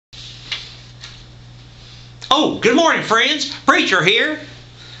Oh, good morning, friends. Preacher here.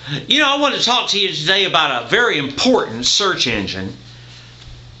 You know, I want to talk to you today about a very important search engine,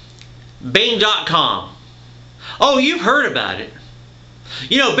 Bing.com. Oh, you've heard about it.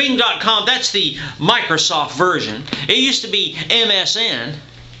 You know, Bing.com, that's the Microsoft version. It used to be MSN,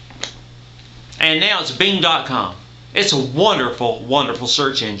 and now it's Bing.com. It's a wonderful, wonderful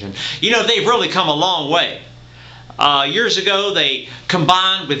search engine. You know, they've really come a long way. Years ago, they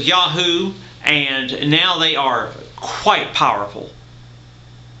combined with Yahoo, and now they are quite powerful.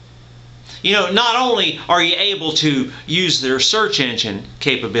 You know, not only are you able to use their search engine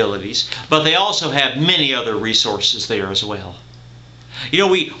capabilities, but they also have many other resources there as well. You know,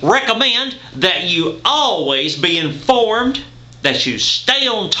 we recommend that you always be informed, that you stay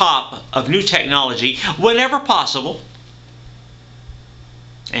on top of new technology whenever possible.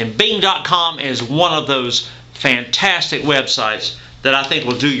 And Bing.com is one of those fantastic websites that I think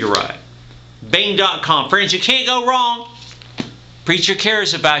will do you right. Bing.com. Friends, you can't go wrong. Preacher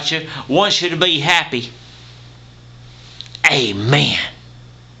cares about you, wants you to be happy. Amen.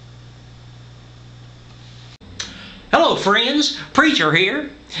 Hello, friends. Preacher here.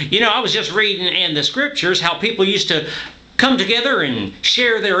 You know, I was just reading in the scriptures how people used to come together and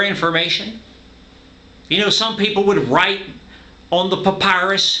share their information. You know, some people would write on the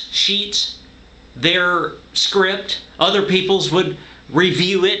papyrus sheets their script. Other peoples would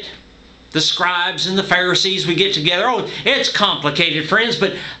review it. The scribes and the Pharisees would get together. Oh, it's complicated, friends,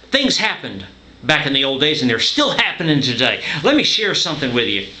 but things happened back in the old days, and they're still happening today. Let me share something with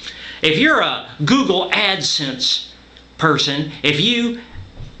you. If you're a Google AdSense person, if you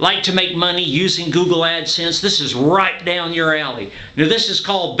like to make money using Google AdSense, this is right down your alley. Now, this is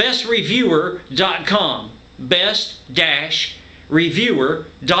called bestreviewer.com.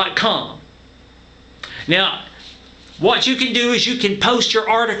 Best-reviewer.com. Now, what you can do is you can post your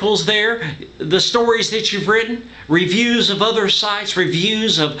articles there, the stories that you've written, reviews of other sites,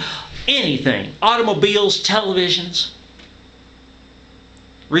 reviews of anything, automobiles, televisions,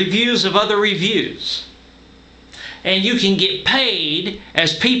 reviews of other reviews. And you can get paid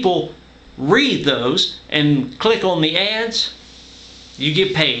as people read those and click on the ads. You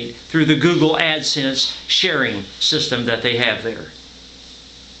get paid through the Google AdSense sharing system that they have there.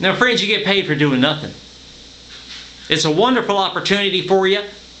 Now, friends, you get paid for doing nothing. It's a wonderful opportunity for you.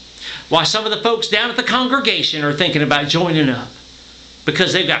 Why, some of the folks down at the congregation are thinking about joining up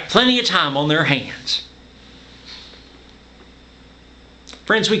because they've got plenty of time on their hands.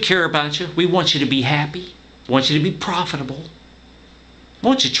 Friends, we care about you. We want you to be happy. We want you to be profitable.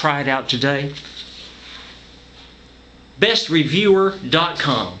 Won't you try it out today?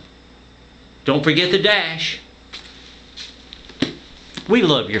 bestreviewer.com. Don't forget the dash. We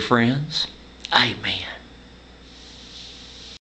love you, friends. Amen.